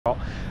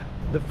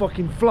The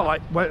fucking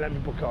flight won't let me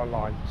book it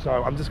online,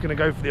 so I'm just gonna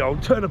go for the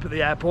old turn up at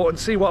the airport and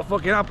see what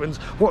fucking happens.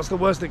 What's the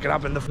worst that could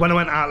happen? When I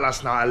went out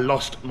last night, I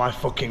lost my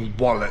fucking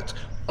wallet,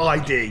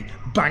 ID,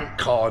 bank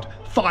card,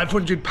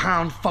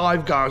 £500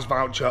 Five Guys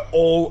voucher,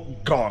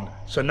 all gone.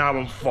 So now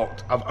I'm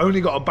fucked. I've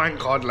only got a bank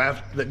card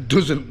left that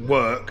doesn't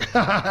work.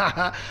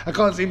 I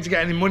can't seem to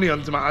get any money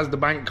onto my Asda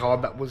bank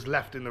card that was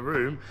left in the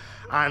room,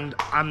 and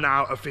I'm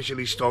now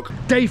officially stuck.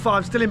 Day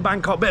 5, still in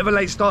Bangkok. Bit of a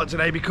late start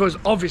today because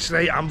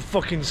obviously I'm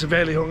fucking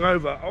severely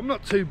hungover. I'm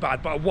not too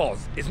bad, but I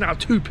was. It's now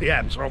 2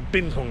 PM, so I've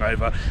been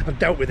hungover. I've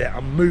dealt with it.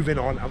 I'm moving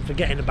on. I'm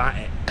forgetting about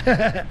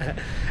it.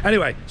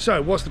 Anyway,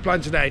 so what's the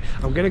plan today?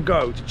 I'm gonna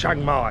go to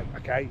Chiang Mai,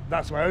 okay?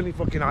 That's my only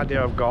fucking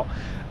idea I've got.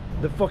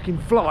 The fucking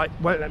flight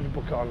won't let me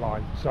book it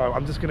online, so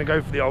I'm just gonna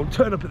go for the old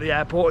turn up at the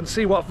airport and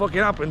see what fucking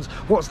happens.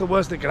 What's the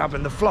worst that could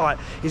happen? The flight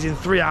is in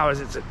 3 hours.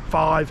 It's at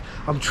 5.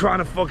 I'm trying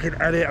to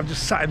fucking edit. I've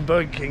just sat in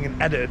Burger King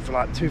and edited for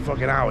like 2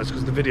 fucking hours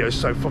because the video is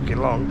so fucking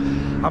long.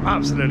 I'm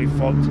absolutely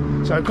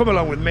fucked. So come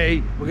along with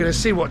me. We're gonna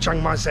see what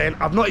Chiang Mai's saying.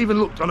 I've not even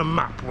looked on a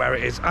map where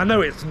it is. I know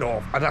it's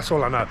north, and that's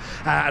all I know.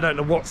 I don't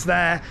know what's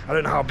there. I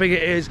don't know how big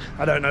it is.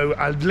 I don't know.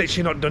 I've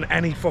literally not done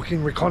any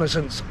fucking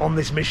reconnaissance on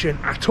this mission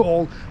at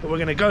all. But we're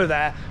gonna go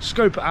there,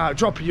 scope it out,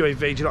 drop a UAV,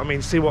 do you know what I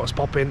mean, see what's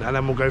popping, and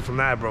then we'll go from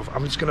there, bruv.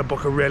 I'm just gonna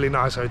book a really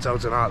nice hotel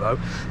tonight though.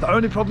 The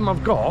only problem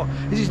I've got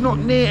is it's not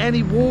near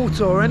any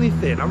water or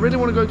anything. I really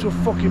want to go to a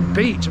fucking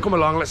beach. Come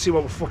along, let's see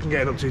what we're fucking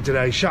getting up to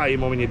today. Shout out your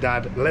mum and your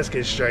dad. Let's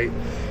get straight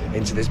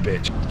into this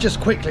bitch. Just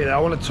quickly though, I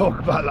want to talk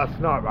about last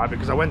night, right,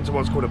 because I went to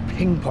what's called a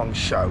ping pong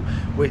show,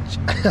 which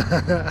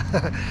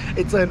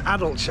it's an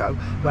adult show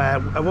where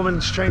a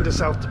woman's trained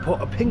herself to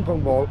put a ping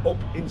pong ball up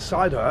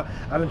inside her,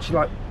 and then she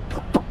like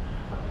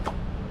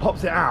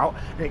pops it out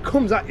and it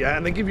comes at you,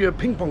 and they give you a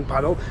ping pong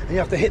paddle and you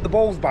have to hit the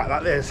balls back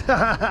like this.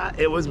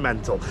 It was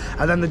mental.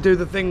 And then they do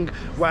the thing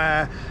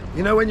where,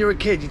 you know, when you're a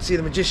kid you'd see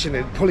the magician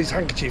and pull his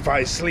handkerchief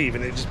out his sleeve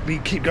and it'd just be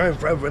keep going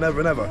forever and ever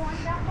and ever.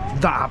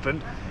 That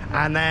happened.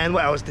 And then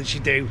what else did she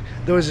do?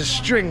 There was a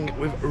string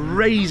with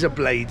razor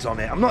blades on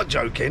it. I'm not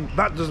joking.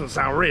 That doesn't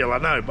sound real, I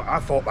know, but I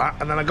thought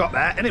that. And then I got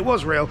there and it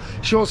was real.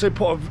 She also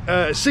put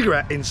a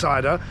cigarette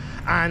inside her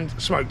and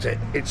smoked it.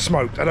 It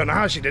smoked. I don't know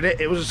how she did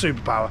it. It was a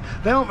superpower.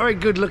 They aren't very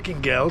good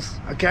looking girls,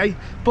 okay?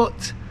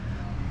 But,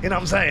 you know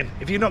what I'm saying?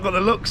 If you've not got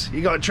the looks,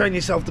 you got to train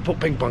yourself to put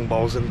ping pong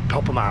balls and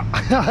pop them out.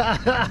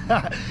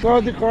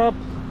 Sorry, crab.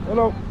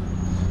 Hello.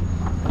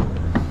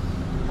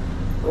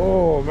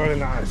 Oh, very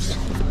nice.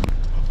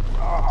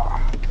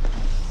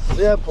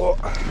 The airport.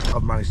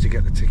 I've managed to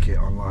get the ticket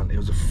online. It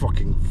was a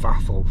fucking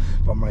faffle,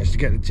 but I managed to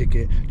get the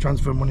ticket,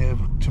 transfer money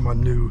over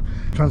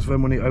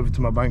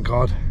to my bank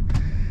card,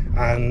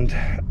 and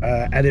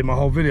edit my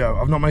whole video.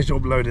 I've not managed to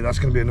upload it. That's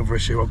going to be another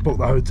issue. I've booked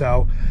the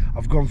hotel.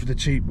 I've gone for the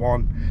cheap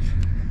one,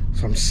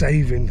 so I'm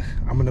saving.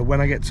 When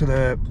I get to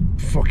the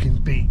fucking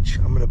beach,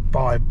 I'm gonna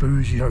buy a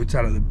bougie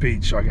hotel at the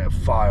beach so I get a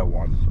fire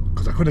one,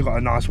 because I could have got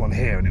a nice one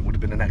here and it would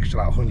have been an extra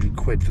like 100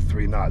 quid for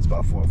 3 nights, but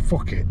I thought,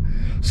 fuck it,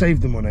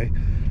 save the money,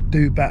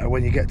 do better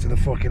when you get to the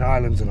fucking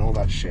islands and all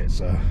that shit.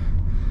 So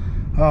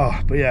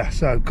but yeah,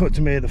 so cut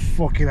to me at the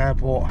fucking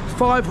airport.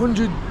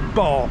 500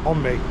 bar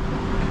on me,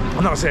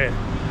 and that's it.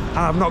 And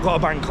I've not got a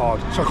bank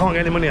card, so I can't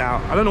get any money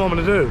out. I don't know what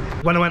I'm gonna do.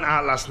 When I went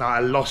out last night, I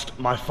lost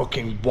my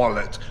fucking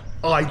wallet,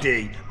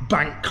 ID,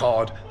 bank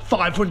card,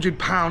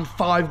 £500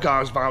 Five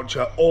Guys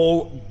voucher,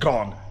 all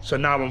gone. So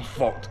now I'm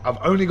fucked. I've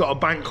only got a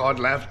bank card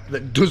left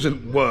that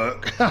doesn't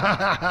work.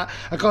 I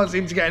can't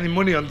seem to get any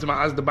money onto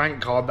my Asda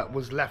bank card that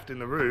was left in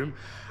the room,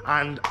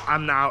 and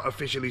I'm now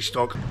officially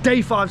stuck.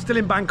 Day 5, still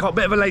in Bangkok.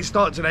 Bit of a late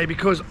start today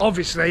because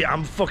obviously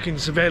I'm fucking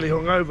severely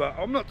hungover.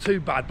 I'm not too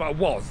bad, but I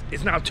was.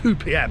 It's now 2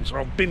 PM, so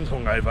I've been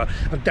hungover.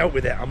 I've dealt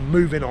with it. I'm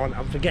moving on.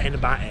 I'm forgetting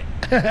about it.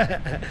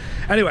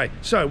 Anyway,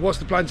 so what's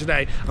the plan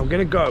today? I'm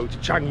gonna go to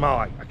Chiang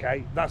Mai,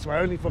 okay? That's my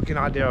only fucking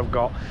idea I've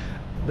got.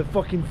 The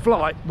fucking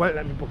flight won't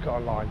let me book it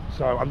online,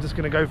 so I'm just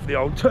gonna go for the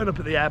old turn up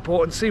at the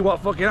airport and see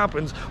what fucking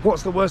happens.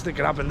 What's the worst that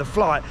could happen? The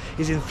flight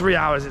is in 3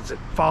 hours. It's at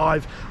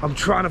 5. I'm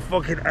trying to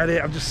fucking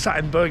edit. I've just sat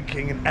in Burger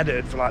King and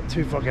edited for like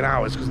 2 fucking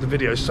hours because the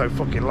video is so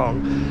fucking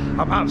long.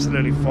 I'm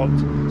absolutely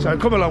fucked. So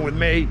come along with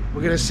me.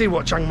 We're gonna see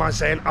what Chiang Mai's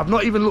saying. I've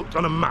not even looked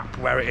on a map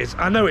where it is.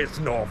 I know it's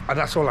north, and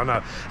that's all I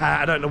know.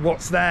 I don't know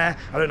what's there.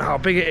 I don't know how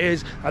big it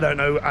is. I don't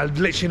know. I've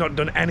literally not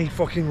done any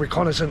fucking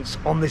reconnaissance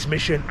on this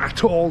mission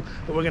at all,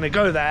 but we're gonna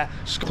go there.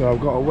 So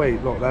I've got to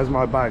wait. Look, there's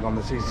my bag on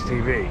the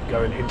CCTV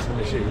going into the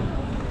machine.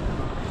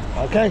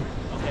 Okay,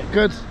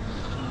 good.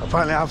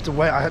 Apparently I have to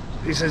wait.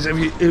 He says,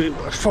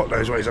 fuck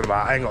knows what he's on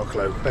about. I ain't got a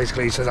clue.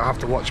 Basically, he says I have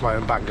to watch my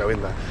own bag go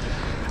in there.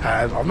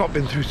 I've not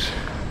been through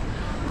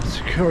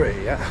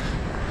security yet.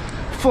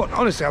 Fuck,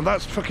 honestly,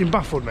 that's fucking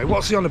baffled me.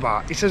 What's he on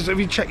about? He says, have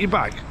you checked your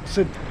bag? I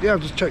said, yeah,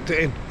 I've just checked it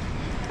in.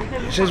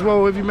 He says,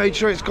 well, have you made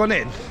sure it's gone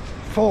in?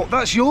 Fuck,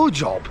 that's your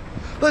job.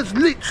 That's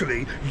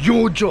literally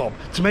your job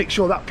to make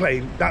sure that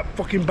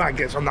fucking bag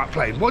gets on that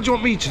plane. What do you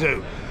want me to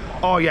do?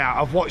 Oh yeah,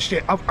 I've watched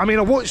it. I mean,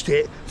 I watched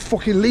it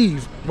fucking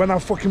leave when I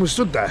fucking was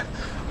stood there.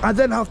 I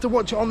then have to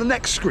watch it on the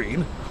next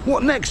screen.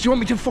 What next? Do you want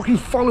me to fucking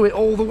follow it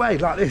all the way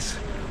like this?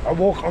 I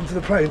walk onto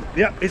the plane.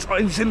 Yep,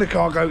 it's in the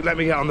cargo. Let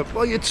me get on the.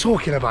 What are you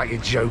talking about, you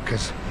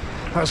jokers?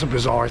 That's a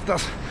bizarre.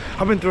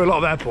 I've been through a lot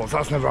of airports.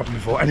 That's never happened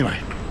before. Anyway,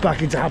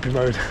 back into happy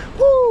mode.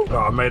 Woo!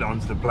 Oh, I made it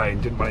onto the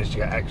plane. Didn't manage to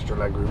get extra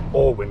legroom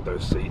or window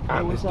seat.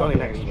 And this Donny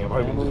next to me, I'm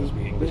hoping he doesn't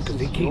speak English because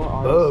he keeps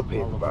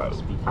burping, bro.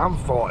 I'm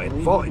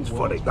farting. Farting's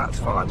funny. That's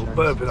fine. But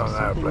burping on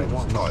an airplane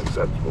is not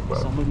acceptable,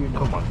 bro.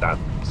 Come on, Dad.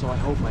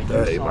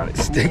 Dirty, man. It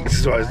stinks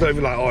as well. It's not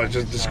even like, oh, it's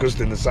just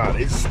disgusting the sound.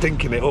 It's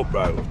stinking it up,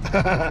 bro.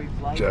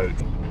 Joke.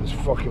 This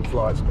fucking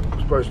flight's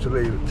supposed to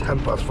leave at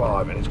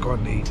 5:10 and it's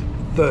currently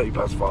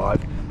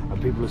 5:30.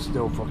 And people are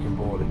still fucking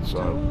boarding, so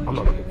I'm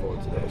not looking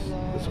forward to this.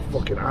 It's a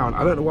fucking hour.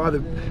 I don't know why I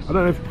don't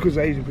know if it's because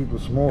Asian people are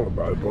smaller,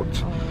 bro,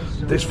 but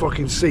this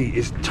fucking seat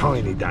is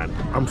tiny, Dan.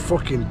 I'm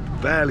fucking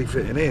barely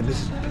fitting in.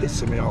 This is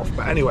pissing me off.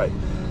 But anyway,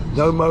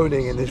 no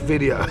moaning in this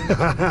video.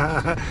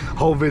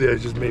 Whole video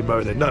is just me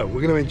moaning. No,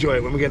 we're gonna enjoy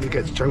it. When we get to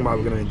Chiang Mai,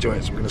 we're gonna enjoy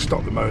it. So we're gonna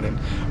stop the moaning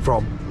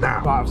from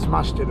now. But I've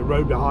smashed it. The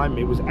road behind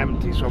me was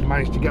empty, so I've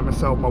managed to get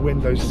myself my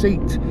window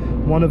seat.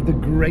 One of the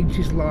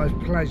greatest life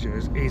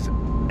pleasures is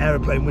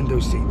aeroplane window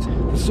seats.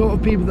 The sort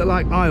of people that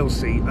like aisle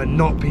seat are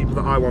not people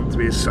that I want to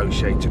be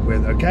associated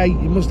with, okay?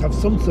 You must have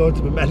some sort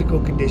of a medical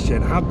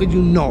condition. How could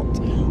you not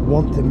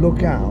want to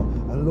look out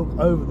and look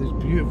over this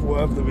beautiful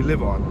earth that we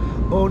live on?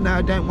 Oh no,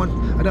 I don't want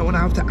to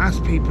have to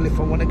ask people if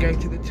I want to go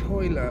to the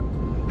toilet.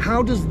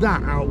 How does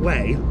that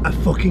outweigh a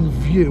fucking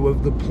view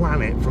of the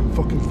planet from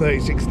fucking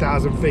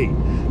 36,000 feet?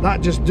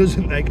 That just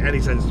doesn't make any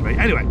sense to me.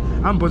 Anyway,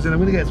 I'm buzzing. I'm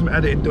gonna get some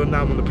editing done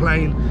now. I'm on the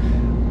plane.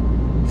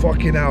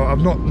 Fucking hell,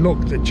 I've not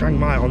looked at Chiang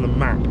Mai on the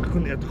map.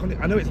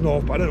 I know it's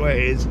north, but I don't know where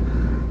it is.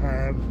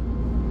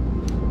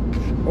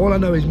 All I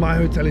know is my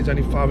hotel is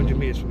only 500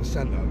 meters from the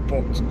center,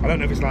 but I don't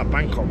know if it's like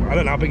Bangkok. I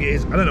don't know how big it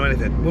is. I don't know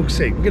anything. We'll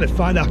see. We're gonna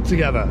find out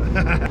together.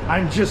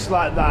 And just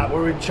like that,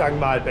 we're in Chiang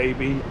Mai,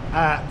 baby.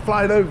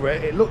 Flying over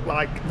it, it looked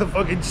like the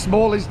fucking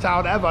smallest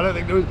town ever. I don't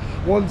think there was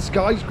one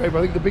skyscraper.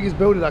 I think the biggest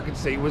building I could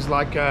see was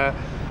like a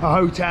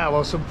hotel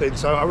or something.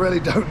 So I really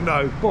don't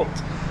know, but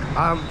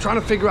I'm trying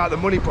to figure out the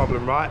money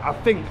problem, right? I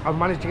think I've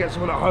managed to get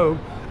someone at home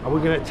and we're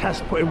going to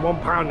test putting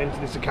 £1 into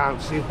this account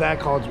to see if their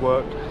cards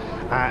work,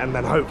 and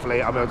then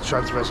hopefully I'll be able to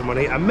transfer some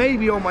money and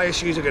maybe all my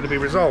issues are going to be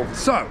resolved.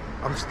 So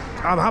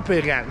I'm happy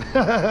again.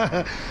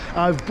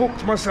 I've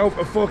booked myself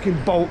a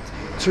fucking Bolt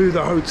to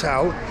the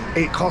hotel.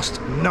 It cost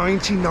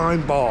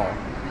 99 baht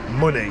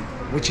money,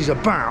 which is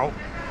about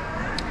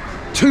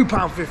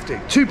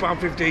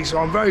 £2.50, so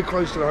I'm very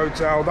close to the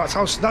hotel.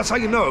 That's how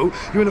you know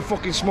you're in a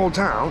fucking small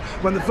town,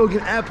 when the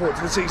fucking airport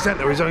to the city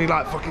centre is only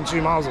like fucking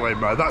 2 miles away,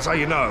 bro. That's how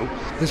you know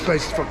this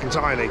place is fucking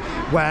tiny,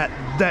 where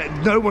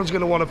no one's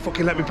gonna want to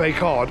fucking let me pay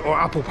card or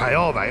Apple Pay,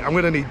 are they? I'm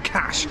gonna need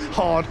cash,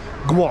 hard,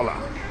 guala,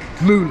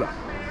 lula,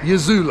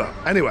 yazula.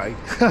 Anyway,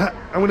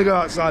 I'm gonna go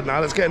outside now.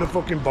 Let's get in a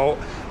fucking Bolt.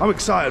 I'm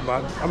excited,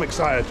 man. I'm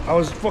excited. I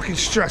was fucking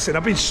stressing.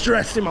 I've been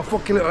stressing my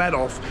fucking little head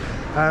off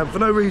for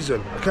no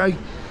reason, okay?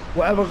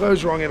 Whatever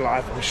goes wrong in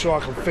life, I'm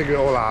sure I can figure it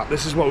all out.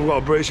 This is what we've got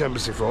a British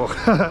embassy for.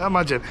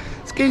 Imagine,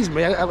 excuse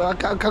me, I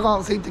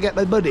can't seem to get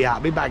my money out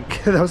of my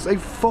bank. They'll say,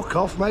 fuck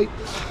off, mate.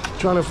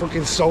 Trying to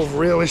fucking solve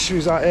real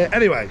issues out here.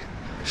 Anyway,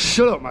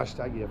 shut up,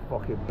 Mashtag, you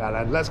fucking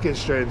bellend. Let's get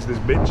straight into this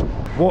bitch.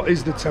 What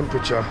is the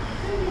temperature?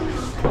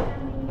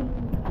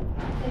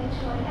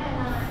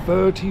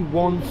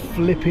 31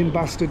 flipping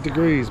bastard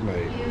degrees,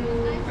 mate.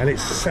 And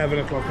it's 7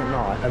 o'clock at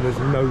night and there's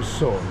no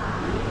sun.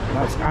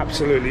 That's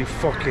absolutely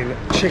fucking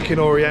chicken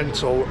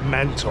oriental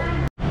mental.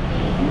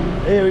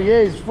 Here he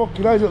is,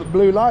 fucking knows got the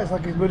blue lights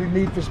like he's bloody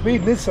Need for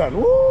Speed Nissan.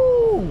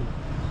 Woo!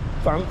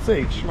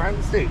 Fancy,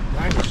 schmancy.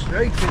 Nice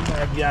straight in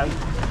there, yo.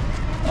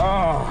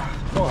 Oh,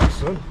 come on,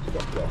 son.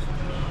 Stop it off.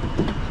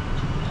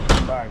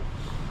 Bang.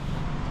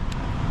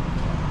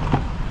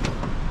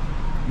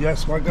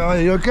 Yes, my guy,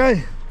 are you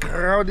okay?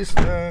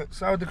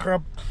 Saudi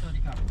crab.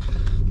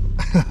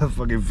 I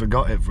fucking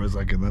forgot it for a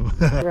second then.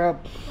 Crab.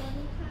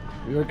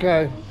 You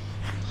okay?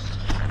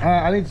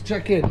 I need to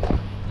check in. Oh,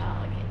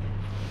 okay.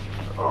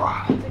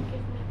 Oh.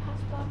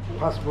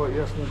 Passport,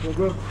 yes, no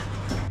problem.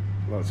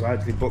 Well, so I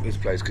actually booked this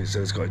place because it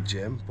says it's got a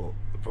gym, but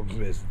the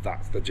problem is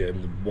that's the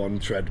gym, one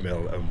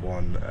treadmill and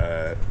one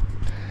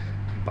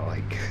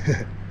bike.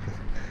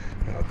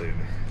 That'll do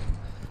me.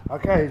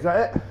 Okay, is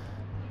that it?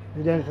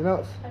 Need anything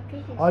else?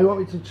 Okay. Oh, you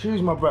want me to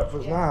choose my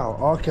breakfast now?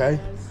 Okay.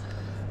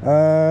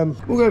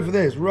 We'll go for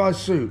this, rice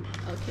soup.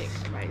 Okay,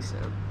 rice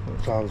soup.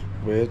 That sounds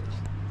weird.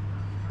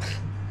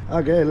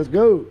 Okay, let's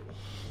go.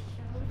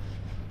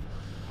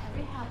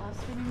 We have a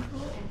swimming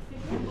pool and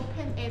swimming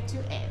open 8 to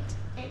 8.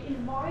 8 in the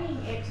morning,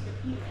 8 to the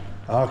PM.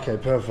 Okay,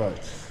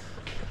 perfect.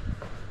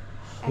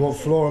 What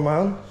floor am I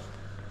on?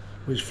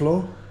 Which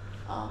floor?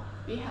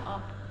 We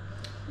have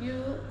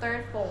you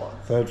third floor.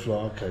 Third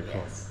floor, okay,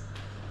 cool. Yes.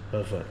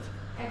 Perfect.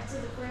 And this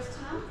is the first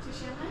time to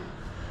Chiang Mai?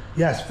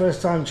 Yes,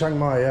 first time Chiang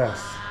Mai, yes.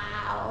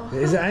 Wow.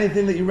 Is there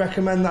anything that you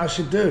recommend that I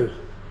should do?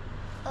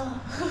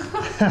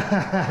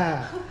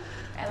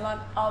 A lot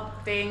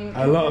of things.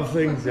 A lot of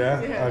things,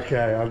 yeah? Yeah.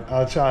 Okay,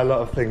 I'll try a lot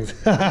of things.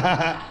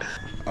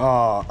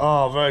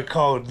 Oh, very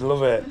cold,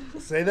 love it.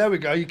 See, there we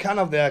go. You can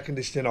have the air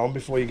conditioning on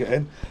before you get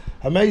in.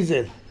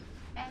 Amazing.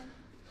 And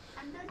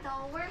under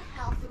door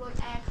health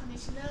with air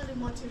conditioner,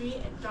 remote TV,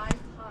 and dry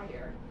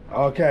fryer.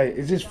 Okay,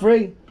 is this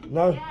free?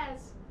 No?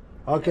 Yes.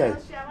 Okay.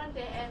 Shower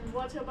day and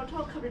water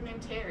bottle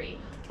complimentary.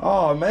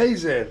 Oh,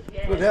 amazing.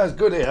 Yes. Good, yeah, it's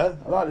good here.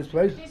 I like this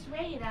place. This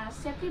way is a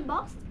safety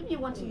box. If you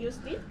want to use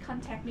this,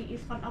 contact me in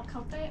front of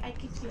counter. I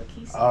give you a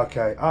key.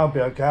 Okay, I'll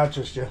be okay. I'll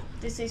trust you.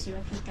 This is your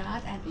key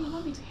card, and if you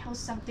want me to help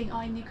something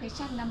or any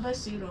question, number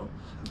 0.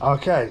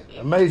 Okay,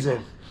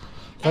 amazing.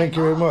 Thank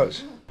you very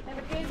much.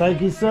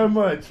 Thank you so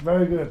much.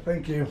 Very good.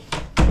 Thank you.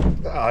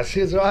 Oh,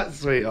 she's right,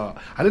 sweetheart.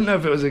 I didn't know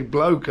if it was a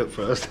bloke at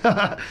first.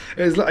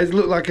 It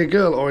looked like a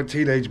girl or a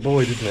teenage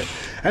boy, didn't it?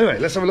 Anyway,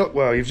 let's have a look.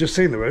 Well, you've just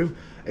seen the room.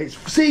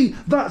 See,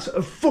 that's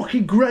a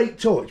fucking great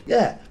touch.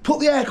 Yeah, put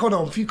the aircon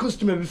on for your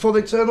customer before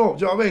they turn up,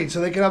 do you know what I mean? So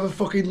they can have a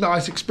fucking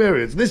nice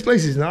experience. This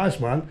place is nice,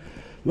 man.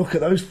 Look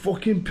at those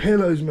fucking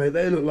pillows, mate.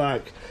 They look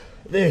like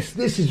this.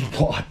 This is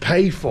what I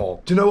paid for.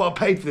 Do you know what I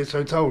paid for this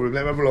hotel room?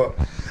 Let me have a look.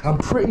 I'm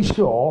pretty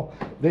sure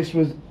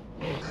it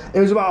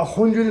was about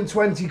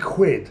 120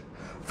 quid.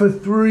 For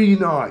 3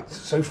 nights,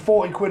 so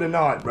 40 quid a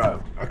night,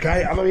 bro.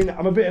 Okay, I mean,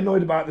 I'm a bit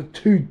annoyed about the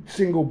 2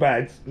 single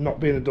beds not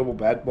being a double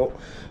bed, but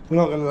we're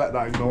not going to let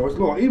that ignore us.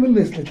 Look, even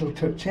this little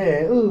touch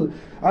here. Ooh,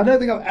 I don't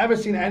think I've ever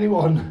seen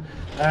anyone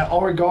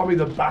origami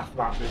the bath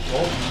mat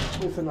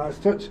before. It's a nice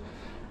touch.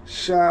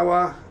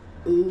 Shower.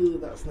 Ooh,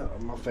 that's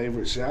not my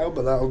favourite shower,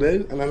 but that'll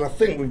do. And then I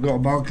think we've got a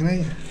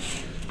balcony.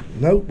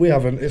 Nope, we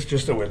haven't. It's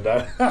just a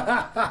window.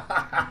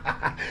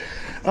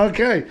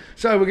 Okay,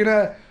 so we're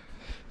gonna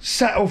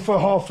settle for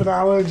half an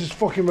hour and just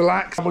fucking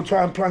relax, and we'll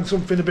try and plan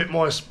something a bit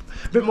more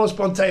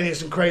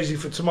spontaneous and crazy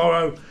for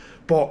tomorrow.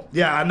 But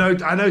yeah, I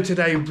know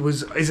today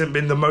isn't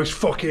been the most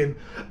fucking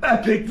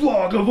epic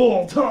vlog of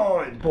all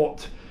time,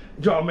 but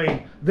do you know what I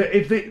mean?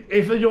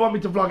 If you want me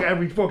to vlog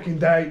every fucking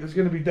day, there's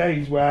gonna be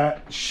days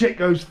where shit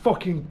goes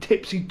fucking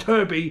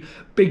tipsy-turvy,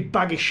 big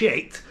bag of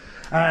shit,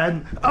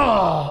 and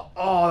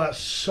oh that's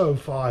so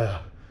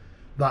fire.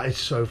 That is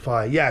so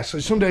fire. Yeah, so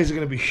some days are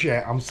going to be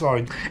shit, I'm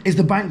sorry. It's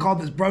the bank card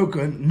that's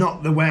broken,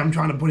 not the way I'm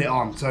trying to put it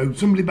on. So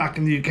somebody back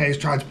in the UK has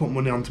tried to put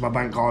money onto my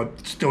bank card,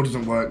 still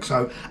doesn't work.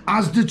 So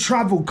as the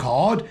travel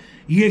card,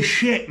 you're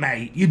shit,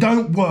 mate. You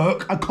don't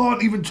work. I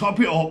can't even top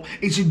it up.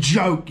 It's a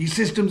joke. Your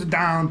systems are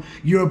down.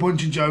 You're a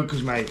bunch of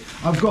jokers, mate.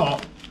 I've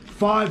got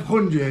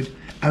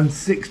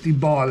 560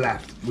 bar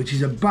left, which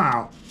is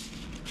about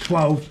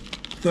 12,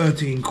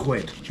 13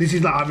 quid. This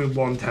is like having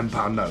one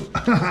 £10 note.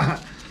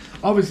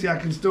 Obviously, I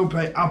can still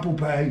pay Apple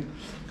Pay,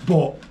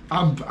 but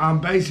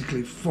I'm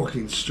basically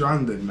fucking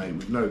stranded, mate,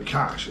 with no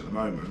cash at the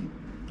moment.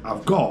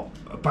 I've got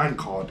a bank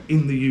card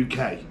in the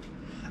UK,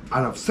 and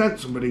I've sent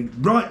somebody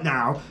right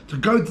now to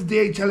go to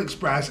DHL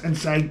Express and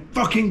say,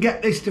 fucking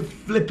get this to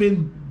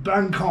flipping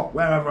Bangkok,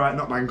 wherever, right?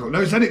 Not Bangkok.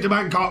 No, send it to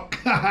Bangkok.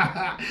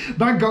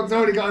 Bangkok's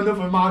already got enough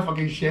of my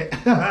fucking shit.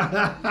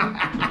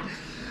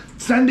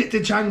 Send it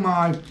to Chiang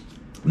Mai.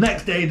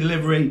 Next day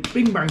delivery,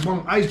 bing bang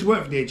bong. I used to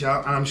work for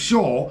DHL, and I'm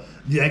sure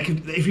they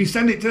can, if you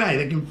send it today,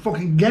 they can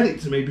fucking get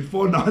it to me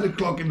before 9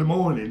 o'clock in the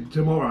morning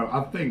tomorrow.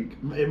 I think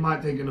it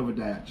might take another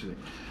day actually,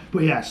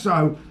 but yeah.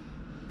 So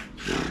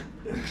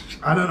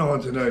I don't know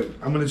what to do.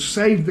 I'm gonna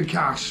save the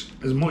cash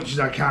as much as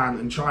I can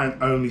and try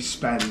and only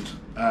spend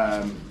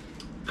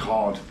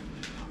card.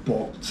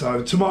 But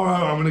so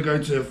tomorrow I'm gonna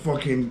go to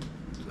fucking,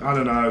 I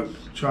don't know,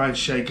 try and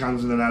shake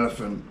hands with an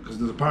elephant, because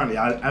there's apparently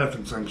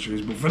elephant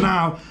sanctuaries. But for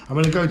now, I'm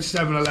going to go to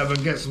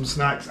 7-Eleven, get some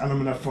snacks, and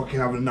I'm going to fucking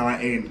have a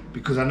night in,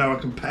 because I know I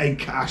can pay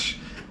cash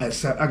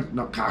at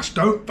not cash,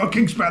 don't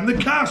fucking spend the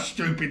cash,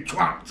 stupid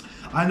twat.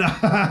 I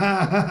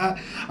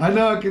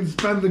know I can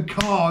spend the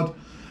card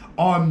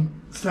on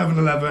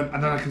 7-Eleven,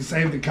 and then I can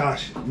save the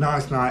cash,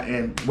 nice night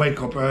in,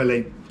 wake up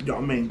early, you know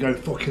what I mean, go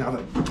fucking have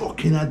a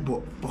fucking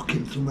headbutt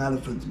fucking some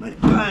elephants,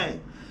 mate.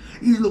 Bang!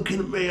 You looking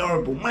at me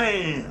horrible,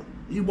 man.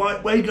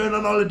 Where you going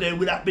on holiday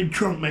with that big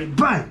trunk, mate?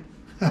 Bang!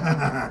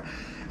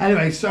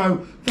 Anyway,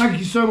 so thank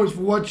you so much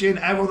for watching.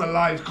 Everyone that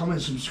likes,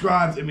 comments,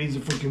 subscribes, it means the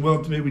fucking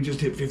world to me. We just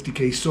hit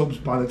 50k subs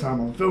by the time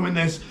I'm filming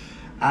this.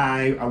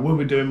 I will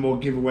be doing more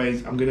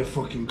giveaways. I'm gonna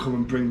fucking come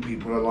and bring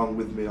people along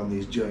with me on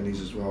these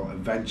journeys as well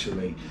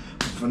eventually.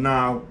 But for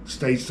now,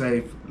 stay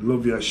safe,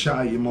 love you,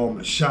 shout at your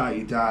mum, shout at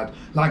your dad.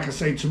 Like I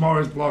say,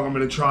 tomorrow's vlog I'm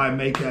gonna try and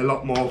make it a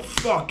lot more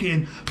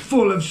fucking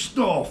full of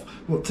stuff.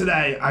 But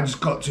today I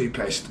just got too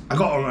pissed. I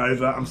got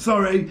hungover, I'm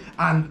sorry,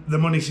 and the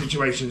money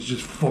situation's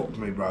just fucked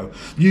me, bro.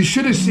 You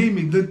should have seen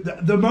me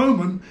the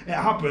moment it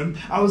happened.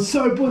 I was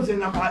so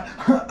buzzing, I'm like,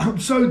 I'm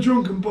so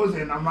drunk and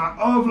buzzing. I'm like,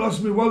 oh, I've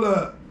lost my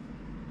wallet.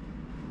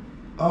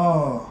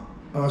 Oh,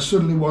 and I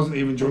suddenly wasn't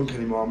even drunk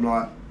anymore. I'm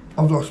like,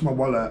 I've lost my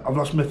wallet. I've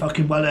lost my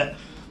fucking wallet.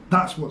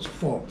 That's what's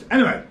fucked.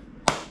 Anyway,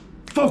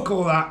 fuck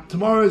all that.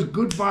 Tomorrow's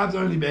good vibes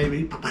only,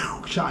 baby.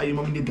 Shout out your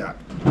mum and your dad.